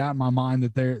there's no doubt in my mind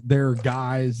that they're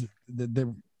guys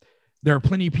that there are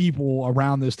plenty of people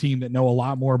around this team that know a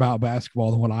lot more about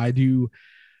basketball than what I do,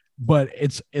 but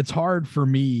it's hard for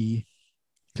me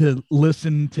to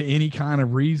listen to any kind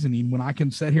of reasoning when I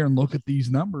can sit here and look at these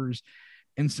numbers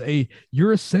and say,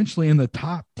 you're essentially in the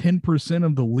top 10%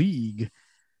 of the league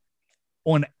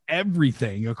on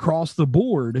everything across the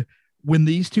board when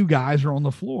these two guys are on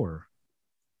the floor.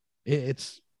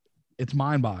 It's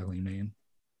mind-boggling, man.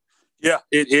 Yeah,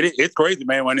 it's crazy,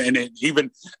 man.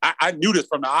 I knew this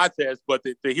from the eye test, but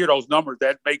to hear those numbers,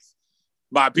 that makes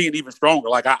my opinion even stronger.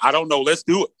 Like, I don't know. Let's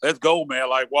do it. Let's go, man.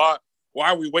 Like, why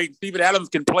are we waiting? Steven Adams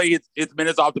can play his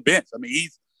minutes off the bench. I mean,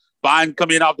 he's fine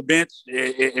coming in off the bench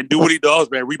and do what he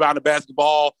does, man. Rebound the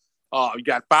basketball. You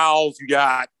got fouls. You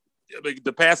got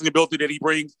the passing ability that he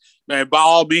brings. Man, by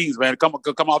all means, man, come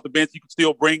off the bench. You can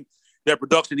still bring that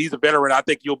production. He's a veteran. I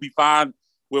think you'll be fine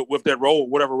with that role,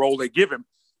 whatever role they give him,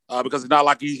 because it's not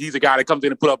like he's a guy that comes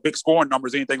in and put up big scoring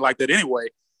numbers, anything like that anyway.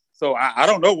 So I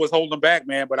don't know what's holding him back,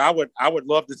 man, but I would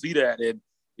love to see that. And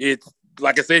it's,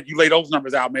 like I said, you lay those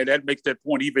numbers out, man, that makes that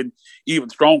point even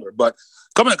stronger. But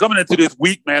coming into this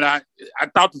week, man, I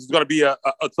thought this was going to be a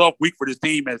tough week for this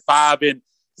team at 5 and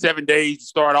 7 days to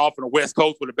start off on the West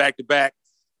Coast with a back-to-back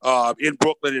in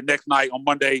Brooklyn, and next night on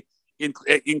Monday in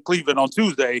Cleveland on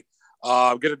Tuesday.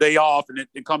 Get a day off and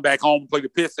then come back home and play the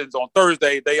Pistons on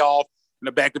Thursday, day off, and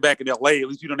a back-to-back in L.A. At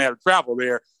least you don't have to travel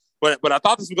there. But I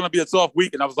thought this was going to be a tough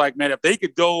week, and I was like, man, if they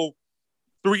could go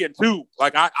 3-2,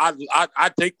 like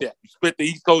I'd take that. You split the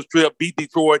East Coast trip, beat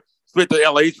Detroit, split the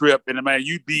L.A. trip, and man,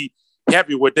 you'd be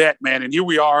happy with that, man. And here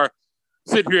we are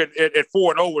sitting here at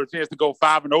 4-0 with a chance to go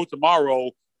 5-0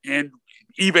 tomorrow. And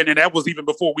that was even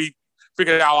before we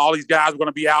figured out all these guys were going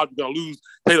to be out. We're going to lose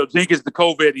Taylor Jenkins to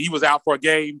COVID. He was out for a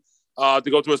game to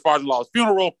go to his father-in-law's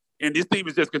funeral. And this team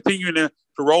is just continuing to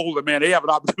roll. And, man, they have an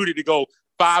opportunity to go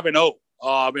 5-0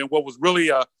 in what was really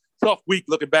a tough week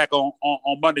looking back on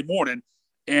Monday morning.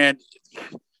 And,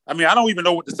 I mean, I don't even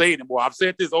know what to say anymore. I've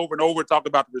said this over and over, talking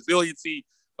about the resiliency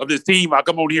of this team. I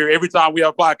come on here every time we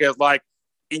have a podcast,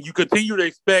 and you continue to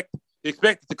expect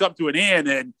it to come to an end,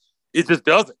 and it just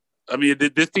doesn't. I mean,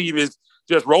 this team is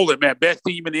just rolling, man. Best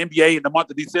team in the NBA in the month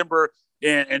of December,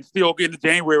 and still getting to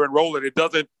January and rolling. It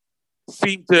doesn't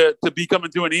seem to be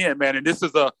coming to an end, man. And this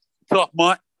is a tough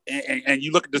month. And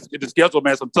you look at the schedule,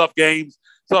 man, some tough games,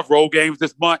 tough road games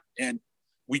this month. And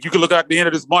you can look at the end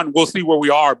of this month and we'll see where we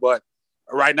are. But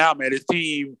right now, man, this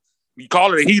team, you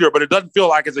call it a heater, but it doesn't feel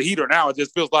like it's a heater now. It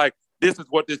just feels like this is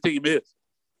what this team is.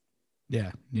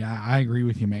 Yeah, I agree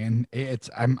with you, man.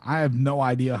 I have no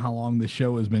idea how long this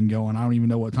show has been going. I don't even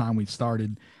know what time we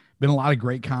started. Been a lot of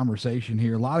great conversation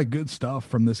here, a lot of good stuff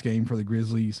from this game for the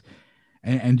Grizzlies,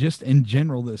 and just in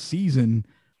general this season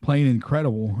playing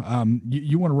incredible.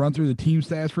 You want to run through the team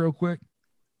stats real quick?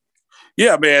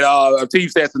 Yeah, man. Team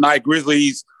stats tonight: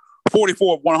 Grizzlies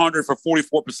 44 of 100 for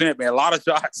 44%. Man, a lot of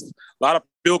shots, a lot of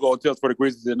field goal attempts for the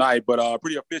Grizzlies tonight, but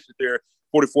pretty efficient there.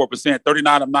 44%,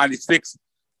 39 of 96.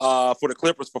 For the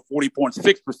Clippers for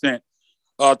 40.6%.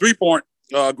 3-point,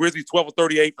 Grizzlies 12 of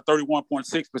 38 for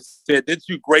 31.6%. Didn't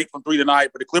shoot great from three tonight,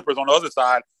 but the Clippers on the other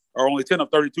side are only 10 of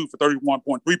 32 for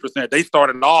 31.3%. They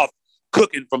started off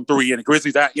cooking from three, and the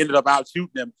Grizzlies ended up out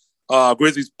shooting them.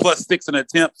 Grizzlies +6 in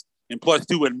attempts and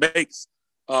 +2 in makes.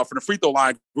 From the free throw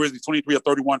line, Grizzlies 23 of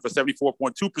 31 for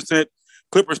 74.2%.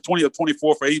 Clippers 20 of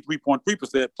 24 for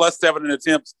 83.3%. +7 in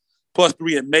attempts,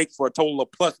 +3 in makes for a total of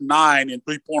 +9 in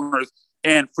three-pointers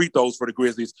and free throws for the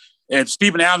Grizzlies. And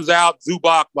Steven Adams out,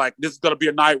 Zubac, this is going to be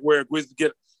a night where Grizzlies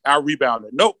get out-rebounded.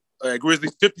 Nope.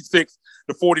 Grizzlies 56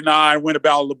 to 49, win the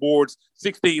battle of the boards,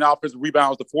 16 offensive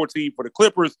rebounds to 14 for the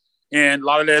Clippers. And a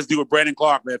lot of that has to do with Brandon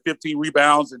Clark, man, 15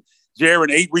 rebounds, and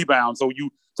Jaren 8 rebounds. So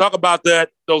you talk about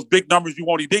those big numbers you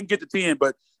want. He didn't get to 10,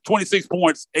 but 26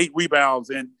 points, 8 rebounds,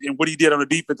 and what he did on the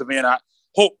defensive end. I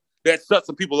hope that shuts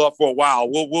some people up for a while.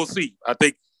 We'll see. I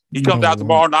think he comes out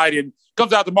tomorrow night and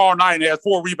has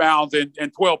 4 rebounds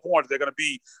and 12 points. They're going to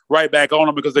be right back on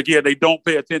him because, again, they don't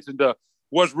pay attention to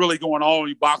what's really going on.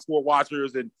 You box score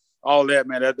watchers and all that,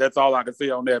 man. That's all I can say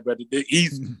on that. But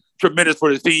he's tremendous for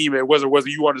his team, and whether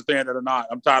you understand it or not.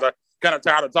 I'm kind of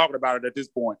tired of talking about it at this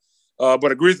point. But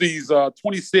the Grizzlies,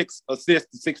 26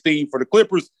 assists to 16 for the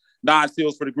Clippers, 9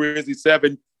 steals for the Grizzlies,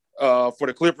 7 for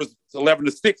the Clippers, 11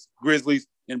 to 6 Grizzlies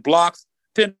in blocks,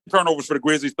 10 turnovers for the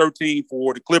Grizzlies, 13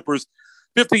 for the Clippers.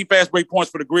 15 fast break points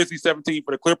for the Grizzlies, 17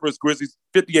 for the Clippers. Grizzlies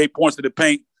 58 points in the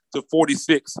paint to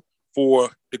 46 for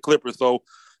the Clippers. So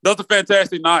that's a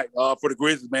fantastic night for the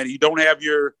Grizzlies, man. You don't have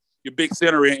your big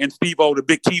center and Steve-O, the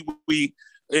big Kiwi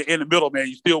in the middle, man.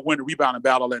 You still win the rebounding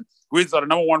battle. And Grizzlies are the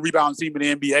number 1 rebounding team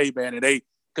in the NBA, man. And they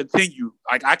continue.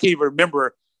 I can't even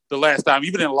remember the last time,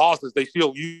 even in losses, they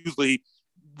still usually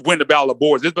win the battle of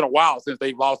boards. It's been a while since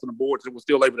they've lost on the boards and was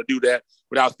still able to do that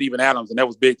without Steven Adams. And that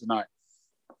was big tonight.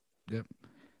 Yep.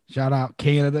 Shout out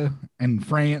Canada and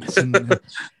France and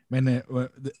man, a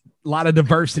lot of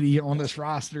diversity on this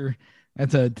roster.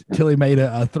 That's Tilly made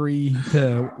a 3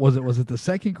 to was it the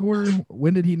second quarter?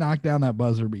 When did he knock down that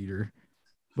buzzer beater?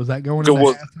 Was that going into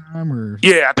halftime or?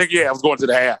 Yeah, I think it was going to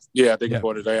the half. Yeah, I think it's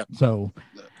going to the half. So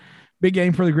big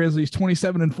game for the Grizzlies,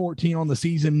 27-14 on the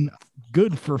season.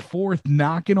 Good for 4th,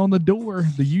 knocking on the door.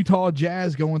 The Utah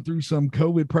Jazz going through some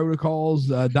COVID protocols.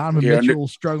 Donovan Mitchell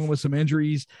struggling with some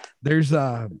injuries. There's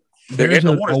a door. That's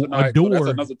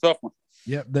another tough one.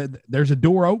 Yep, there's a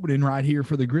door opening right here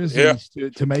for the Grizzlies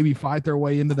to maybe fight their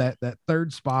way into that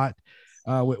 3rd spot,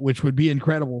 which would be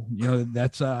incredible. You know,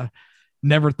 that's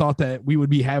never thought that we would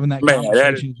be having that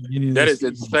conversation. That is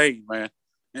insane, man.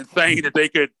 Insane that they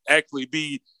could actually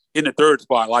be in the 3rd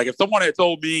spot. Like if someone had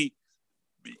told me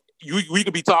we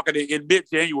could be talking in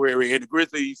mid-January and the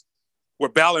Grizzlies were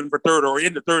battling for 3rd or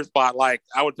in the 3rd spot, like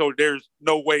I would told there's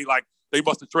no way, like they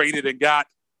must have traded and got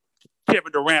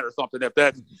Kevin Durant or something. If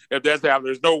that's happening,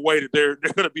 there's no way that they're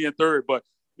going to be in 3rd. But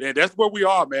man, that's where we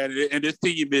are, man. And this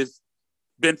team has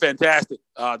been fantastic.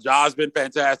 Ja's been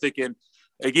fantastic, and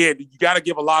again, you got to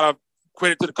give a lot of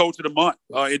credit to the coach of the month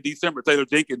in December, Taylor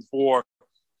Jenkins, for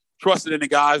trusting in the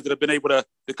guys that have been able to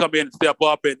come in and step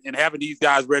up and having these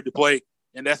guys ready to play.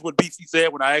 And that's what BC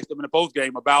said when I asked him in the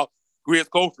postgame about Grizz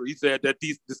culture. He said that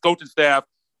this coaching staff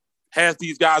has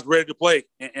these guys ready to play,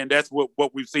 and that's what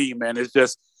we've seen, man. It's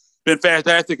just been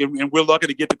fantastic, and we're lucky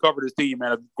to get to cover this team,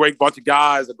 man. A great bunch of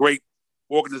guys, a great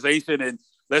organization, and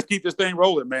let's keep this thing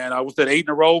rolling, man. I was at 8 in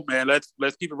a row, man.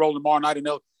 Let's keep it rolling tomorrow night and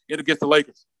against the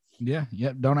Lakers. Yeah,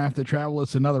 don't have to travel.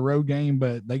 It's another road game,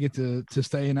 but they get to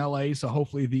stay in LA, so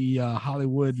hopefully the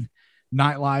Hollywood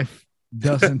nightlife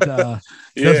doesn't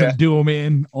do them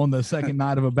in on the second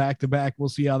night of a back-to-back. We'll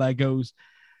see how that goes.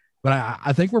 But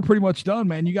I think we're pretty much done,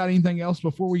 man. You got anything else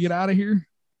before we get out of here?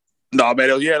 No, man.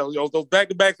 Those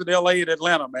back-to-backs in LA and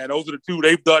Atlanta, man. Those are the two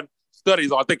they've done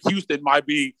studies on. I think Houston might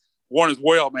be one as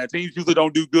well, man. Teams usually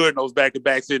don't do good in those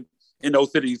back-to-backs in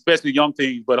those cities, especially young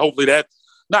teams. But hopefully that's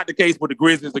not the case with the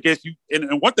Grizzlies. I guess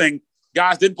and one thing,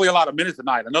 guys didn't play a lot of minutes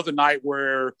tonight. Another night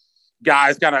where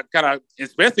guys kind of,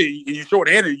 especially in your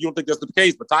short-handed, you don't think that's the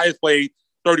case. But Tyus played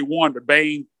 31, but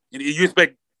Bane, and you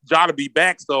expect Ja to be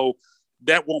back, so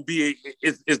that won't be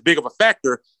as big of a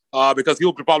factor because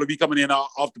he'll probably be coming in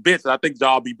off the bench. And I think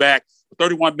Ja will be back.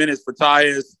 31 minutes for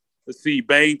Tyus. Let's see,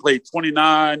 Bane played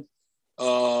 29,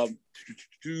 Jaren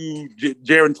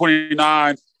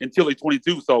 29, and Tilly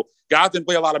 22. So guys didn't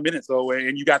play a lot of minutes. So,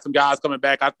 and you got some guys coming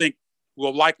back. I think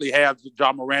we'll likely have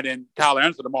John Morant and Kyle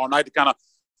Anderson tomorrow night to kind of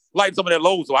lighten some of that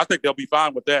load. So I think they'll be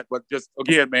fine with that. But just,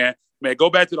 again, man,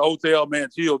 go back to the hotel, man,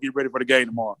 chill, get ready for the game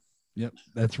tomorrow. Yep,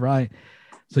 that's right.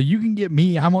 So you can get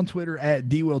me. I'm on Twitter at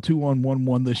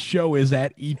DWell2111. The show is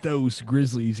at Ethos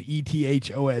Grizzlies,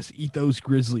 ETHOS, Ethos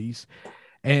Grizzlies.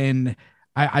 And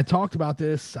I talked about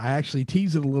this. I actually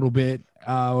teased it a little bit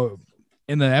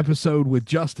in the episode with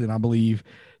Justin, I believe.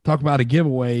 Talk about a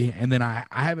giveaway, and then I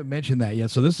haven't mentioned that yet.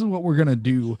 So this is what we're going to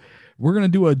do. We're going to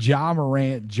do a Ja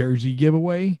Morant jersey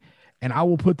giveaway, and I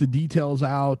will put the details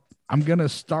out. I'm going to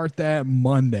start that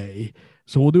Monday.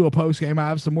 So we'll do a post game. I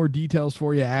have some more details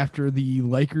for you after the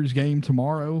Lakers game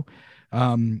tomorrow.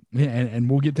 And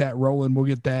we'll get that rolling. We'll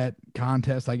get that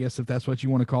contest, I guess, if that's what you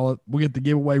want to call it. We'll get the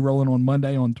giveaway rolling on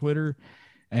Monday on Twitter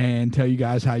and tell you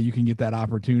guys how you can get that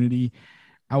opportunity.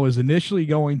 I was initially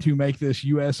going to make this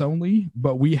US only,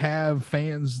 but we have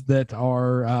fans that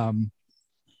are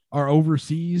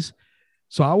overseas.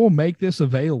 So I will make this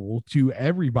available to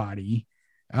everybody.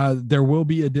 There will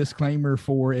be a disclaimer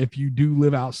for if you do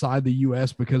live outside the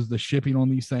U.S. because the shipping on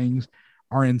these things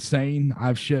are insane.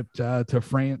 I've shipped to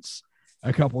France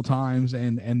a couple times,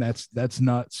 and that's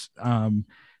nuts.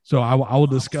 So I will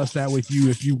discuss that with you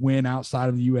if you win outside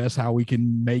of the U.S., how we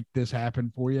can make this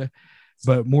happen for you.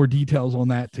 But more details on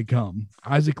that to come.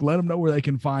 Isaac, let them know where they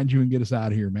can find you and get us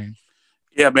out of here, man.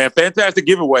 Yeah, man, fantastic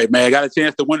giveaway, man. I got a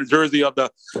chance to win a jersey of the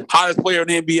hottest player in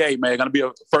the NBA, man. Going to be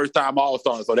a first-time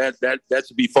All-Star, so that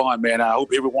should be fun, man. I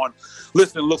hope everyone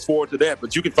listening looks forward to that.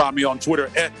 But you can find me on Twitter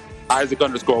at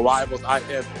Isaac_Rivals,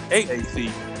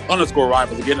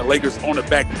 ISAAC_Rivals. Again, the Lakers on the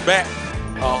back-to-back.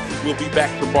 We'll be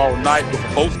back tomorrow night with a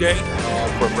post-game.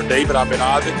 For David, I've been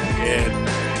Isaac, and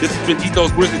this has been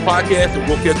Ethos Grizzlies Podcast, and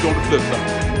we'll catch you on the flip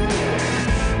side.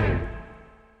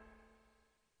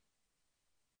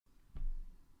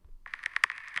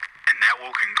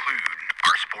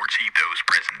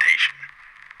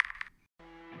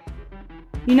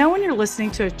 You know when you're listening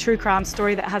to a true crime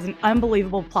story that has an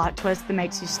unbelievable plot twist that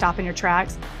makes you stop in your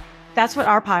tracks? That's what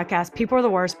our podcast, People Are the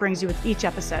Worst, brings you with each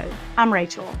episode. I'm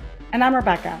Rachel. And I'm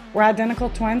Rebecca. We're identical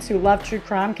twins who love true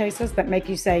crime cases that make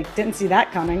you say, didn't see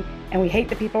that coming, and we hate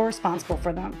the people responsible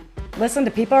for them. Listen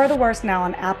to People Are the Worst now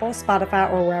on Apple,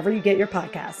 Spotify, or wherever you get your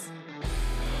podcasts.